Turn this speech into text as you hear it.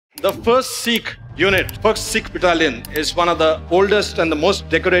The first Sikh unit, first Sikh battalion, is one of the oldest and the most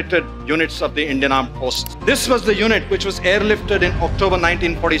decorated units of the Indian Armed Forces. This was the unit which was airlifted in October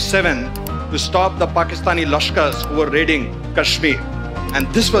 1947 to stop the Pakistani Lashkars who were raiding Kashmir. And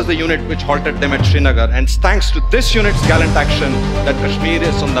this was the unit which halted them at Srinagar. And it's thanks to this unit's gallant action that Kashmir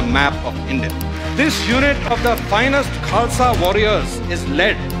is on the map of India. This unit of the finest Khalsa warriors is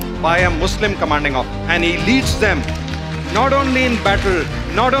led by a Muslim commanding officer. And he leads them not only in battle,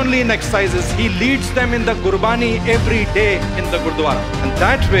 not only in exercises, he leads them in the Gurbani every day in the Gurdwara. And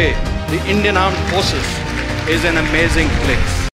that way, the Indian Armed Forces is an amazing place.